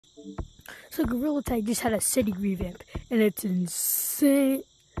So Gorilla Tag just had a city revamp, and it's insane.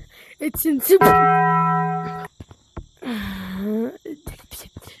 It's insane.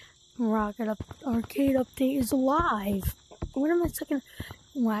 Rocket Up Arcade update is live. What am I second?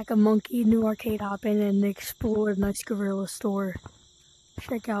 Whack a monkey, new arcade hop in and explore nice gorilla store.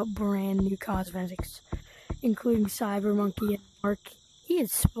 Check out brand new cosmetics, including Cyber Monkey and Mark. He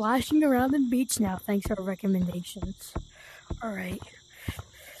is splashing around the beach now thanks to our recommendations. Alright.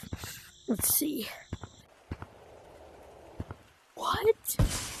 Let's see. What?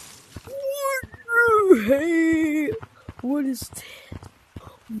 Hey! What is this?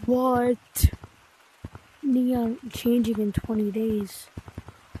 What? Neon changing in 20 days.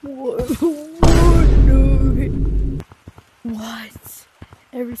 What? What?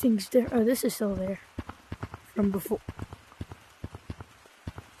 Everything's different. Oh, this is still there from before.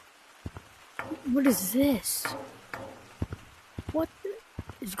 What is this? What?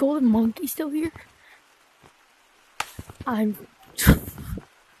 Is Golden Monkey still here?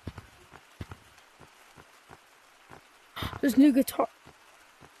 There's new guitar.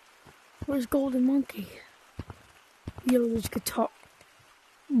 Where's Golden Monkey? Yo, there's guitar.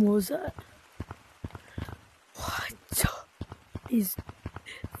 What was that? What is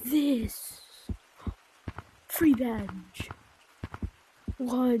this? Free badge.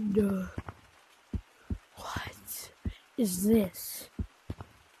 What is this?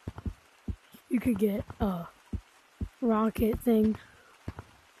 You could get a rocket thing.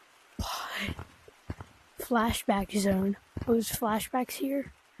 What? Flashback zone. Oh, there's flashbacks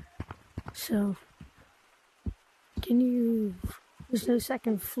here? So, can you... There's no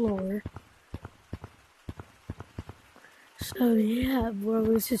second floor. So, yeah, bro,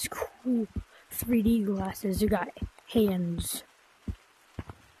 this is cool. 3D glasses. You got hands.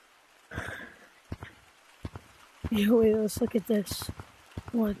 Yo, wait, let's look at this.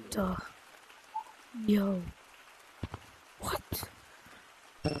 What the... Yo. What?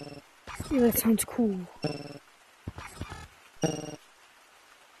 Yeah, that sounds cool.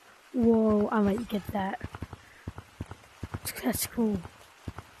 Whoa, I might get that. That's cool.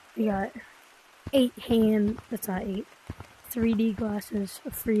 We got 8 hand, that's not 8, 3D glasses,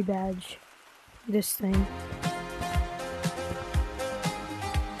 a free badge, this thing.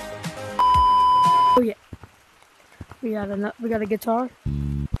 Oh yeah. We got a guitar.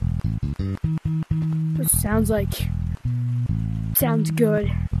 It sounds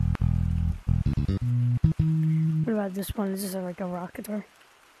good. What about this one? Is this like a rock guitar?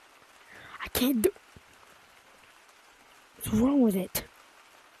 I can't do. What's wrong with it?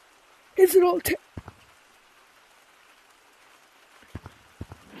 Is it all? It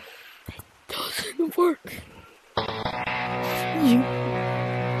doesn't work. Yeah.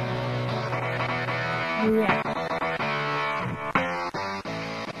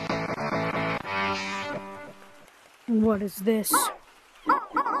 What is this?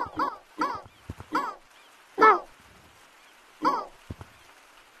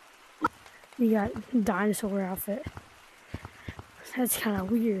 You got dinosaur outfit. That's kind of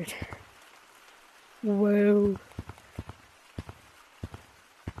weird. Whoa.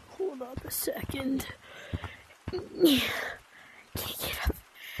 Hold up a second. Can't get up.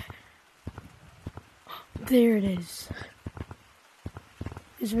 There it is.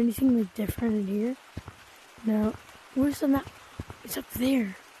 Is there anything like different in here? No. Where's the map? It's up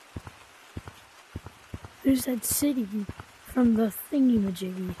there. There's that city from the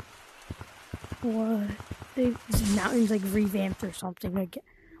thingy-majiggy. What? This mountain's like revamped or something. Like,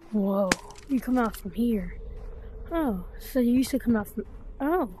 whoa. You come out from here. Oh, so you used to come out from...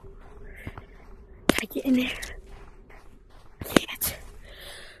 Oh. Can I get in there? I can't.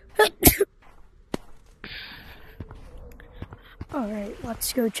 Alright,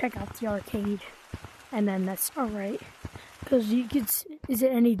 let's go check out the arcade. And then that's alright. Because you could... Is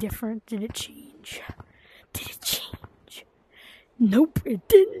it any different? Did it change? Did it change? Nope, it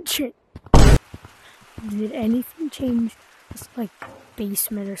didn't change. Did anything change? It's like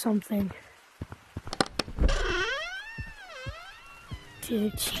basement or something. Did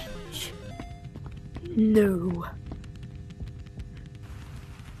it change? No.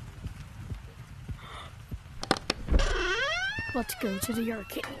 Let's go to the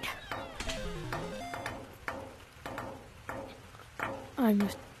arcade.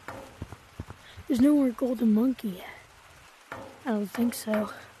 There's no more Golden Monkey yet. I don't think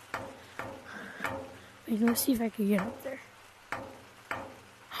so. Wait, let's see if I can get up there.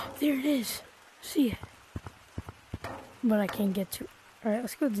 There it is. See it. But I can't get to it. Alright,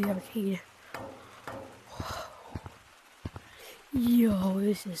 let's go to the arcade. Yo,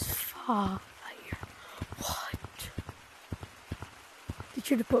 this is fire. What? Did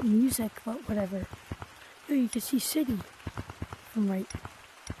should have put music, but whatever. Oh, you can see city from right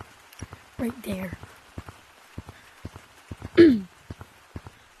there.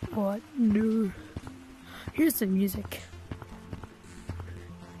 What? No. Here's the music.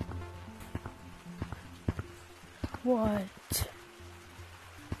 What?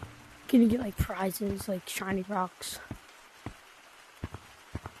 Can you get like prizes, like shiny rocks?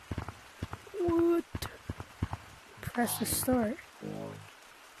 What? Press the start. 4,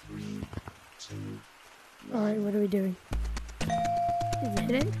 3, 2, 1. Alright, what are we doing? Is it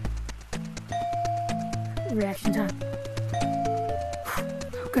hitting? Reaction time.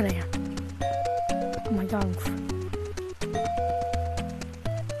 How good I am. Oh my god.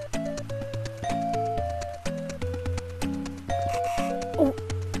 Oh,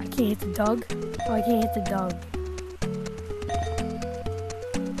 I can't hit the dog. Oh, I can't hit the dog.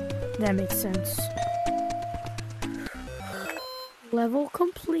 That makes sense. Level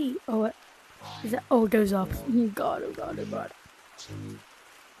complete. Oh, is that? Oh, it goes up. Oh god, oh god, oh god. 2,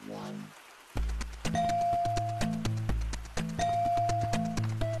 1.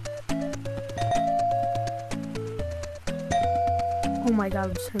 Oh my god,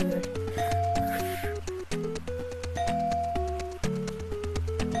 I'm so good.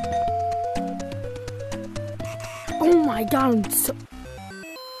 Oh my god, I'm so...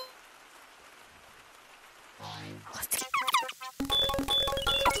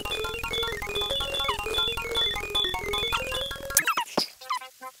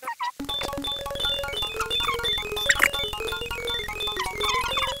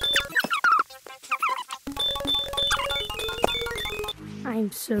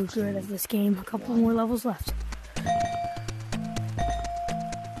 I'm so good at this game. A couple more levels left.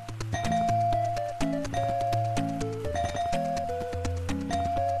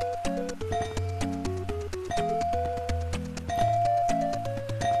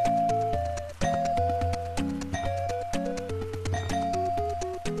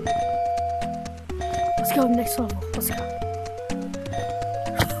 Let's go, next level. Let's go.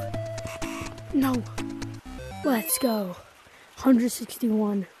 No. Let's go.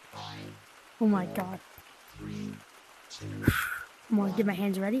 161. Oh my god. 3, 2, Come on, get my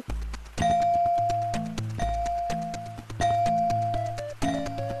hands ready.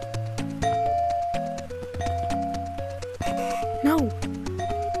 No.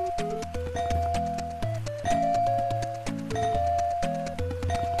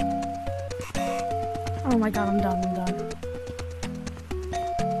 Oh my god, I'm done.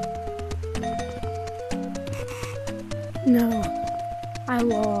 No, I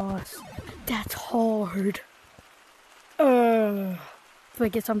lost. That's hard. Do I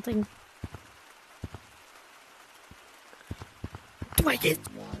get something? Do I get?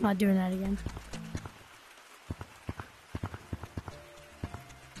 I'm not doing that again.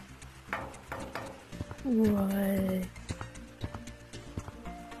 What?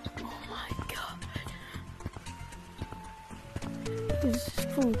 Oh my god. This is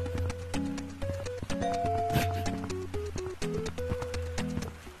cool.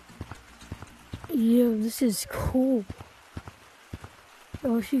 Yo, this is cool. I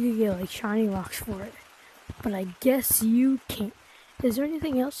wish you could get like shiny rocks for it, but I guess you can't. Is there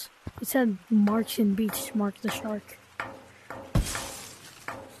anything else? It said Marks and Beach, Mark the Shark.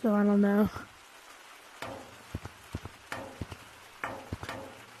 So I don't know.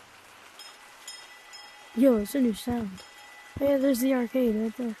 Yo, it's a new sound. Yeah, there's the arcade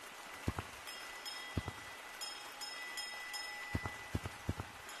right there.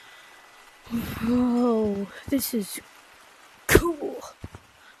 Whoa, this is cool.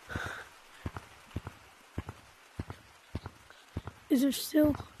 Is there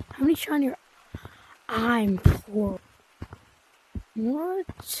still... How many shiny are... I'm poor.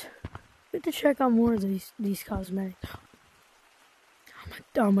 What? We have to check out more of these cosmetics.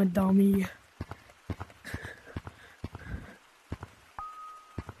 I'm a dummy.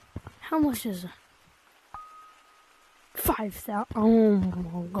 How much is it? 5,000. Oh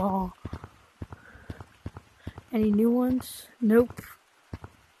my god. Any new ones? Nope.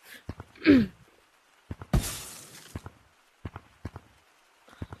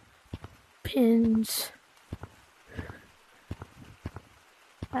 Pins.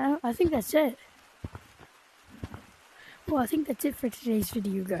 I think that's it. Well, I think that's it for today's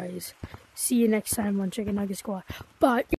video, guys. See you next time on Chicken Nugget Squad. Bye.